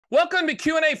Welcome to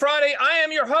Q&A Friday. I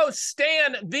am your host,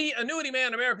 Stan, the Annuity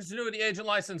Man, America's annuity agent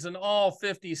licensed in all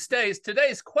 50 states.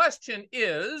 Today's question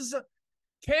is,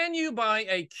 can you buy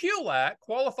a QLAC,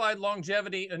 Qualified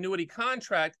Longevity Annuity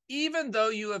Contract, even though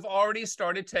you have already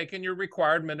started taking your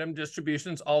required minimum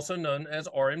distributions, also known as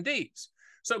RMDs?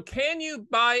 So can you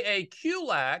buy a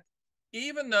QLAC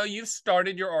even though you've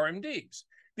started your RMDs?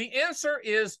 The answer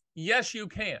is yes, you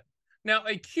can. Now,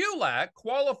 a QLAC,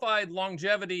 Qualified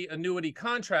Longevity Annuity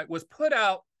Contract, was put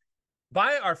out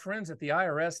by our friends at the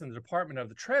IRS and the Department of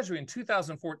the Treasury in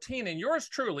 2014, and yours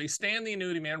truly, Stan the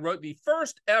Annuity Man, wrote the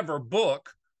first ever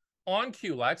book on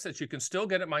QLACs that you can still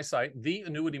get at my site,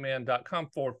 theannuityman.com,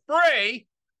 for free.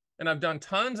 And I've done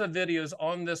tons of videos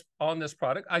on this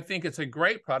product. I think it's a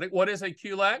great product. What is a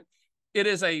QLAC? It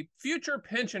is a future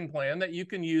pension plan that you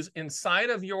can use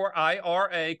inside of your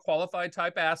IRA qualified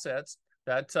type assets.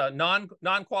 That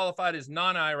non-qualified is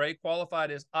non-IRA,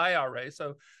 qualified is IRA,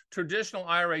 so traditional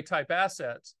IRA type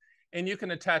assets. And you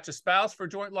can attach a spouse for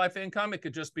joint life income. It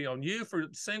could just be on you for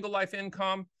single life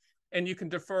income. And you can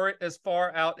defer it as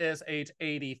far out as age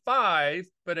 85.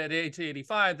 But at age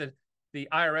 85, the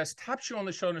IRS taps you on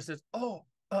the shoulder and says, oh,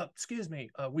 excuse me,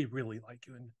 we really like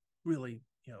you and really,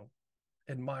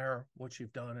 admire what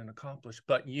you've done and accomplished.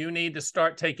 But you need to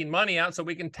start taking money out so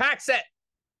we can tax it.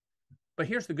 But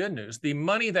here's the good news. The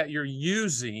money that you're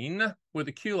using with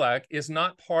the QLAC is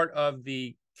not part of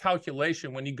the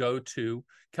calculation when you go to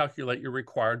calculate your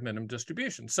required minimum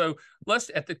distribution. So let's,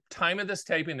 at the time of this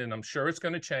taping, and I'm sure it's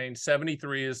going to change,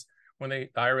 73 is when the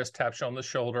IRS taps you on the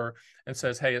shoulder and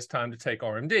says, hey, it's time to take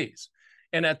RMDs.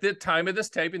 And at the time of this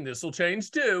taping, this will change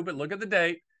too, but look at the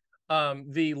date.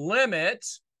 The limit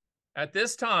at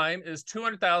this time is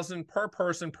 $200,000 per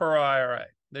person per IRA.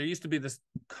 There used to be this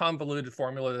convoluted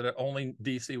formula that only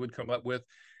DC would come up with.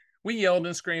 We yelled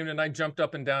and screamed, and I jumped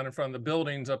up and down in front of the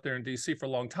buildings up there in DC for a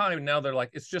long time. And now they're like,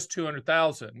 it's just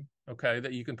 200,000, okay,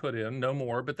 that you can put in, no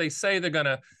more. But they say they're going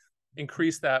to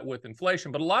increase that with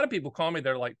inflation. But a lot of people call me,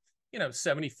 they're like,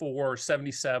 74 or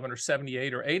 77 or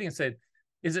 78 or 80 and said,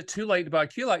 is it too late to buy a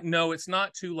QLAC? No, it's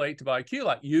not too late to buy a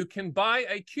QLAC. You can buy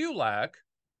a QLAC.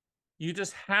 You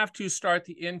just have to start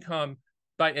the income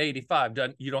by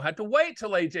 85. You don't have to wait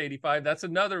till age 85. That's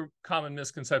another common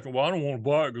misconception. Well, I don't want to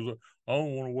buy it because I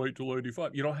don't want to wait till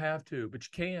 85. You don't have to, but you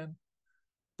can.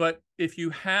 But if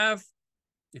you want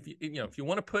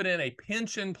to put in a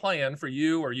pension plan for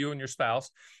you or you and your spouse,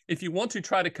 if you want to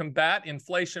try to combat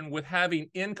inflation with having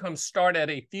income start at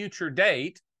a future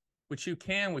date, which you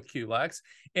can with QLACs,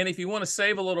 and if you want to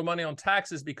save a little money on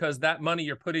taxes because that money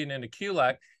you're putting into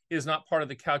QLAC is not part of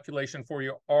the calculation for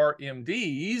your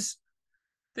RMDs,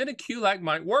 then a QLAC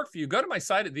might work for you. Go to my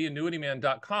site at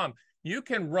theannuityman.com. You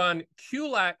can run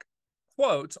QLAC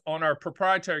quotes on our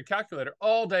proprietary calculator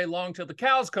all day long till the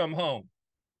cows come home.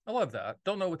 I love that.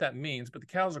 Don't know what that means, but the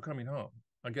cows are coming home.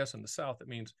 I guess in the South, it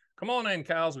means, come on in,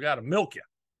 cows, we got to milk you.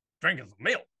 Drinking some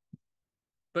milk.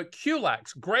 But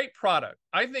QLACs, great product.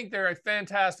 I think they're a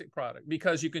fantastic product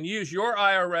because you can use your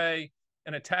IRA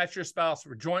and attach your spouse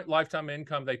for joint lifetime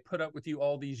income they put up with you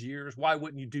all these years. Why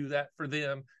wouldn't you do that for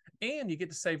them? And you get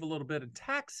to save a little bit of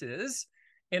taxes.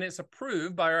 And it's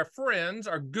approved by our friends,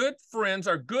 our good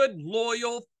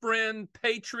loyal friend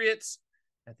patriots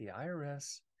at the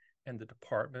IRS and the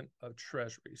Department of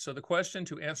Treasury. So the question,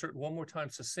 to answer it one more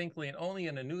time succinctly and only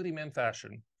in Annuity Man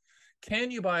fashion, can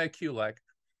you buy a QLAC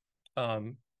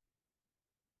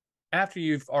after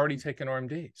you've already taken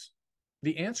RMDs?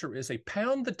 The answer is a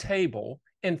pound the table,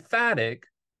 emphatic,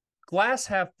 glass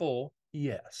half full,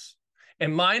 yes.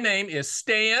 And my name is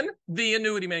Stan, the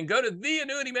Annuity Man. Go to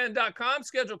theannuityman.com,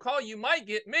 schedule a call. You might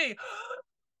get me.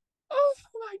 Oh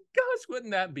my gosh, wouldn't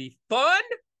that be fun?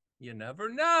 You never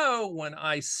know. When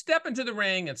I step into the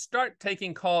ring and start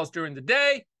taking calls during the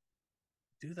day,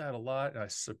 I do that a lot. I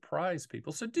surprise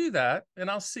people. So do that, and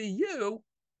I'll see you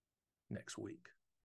next week.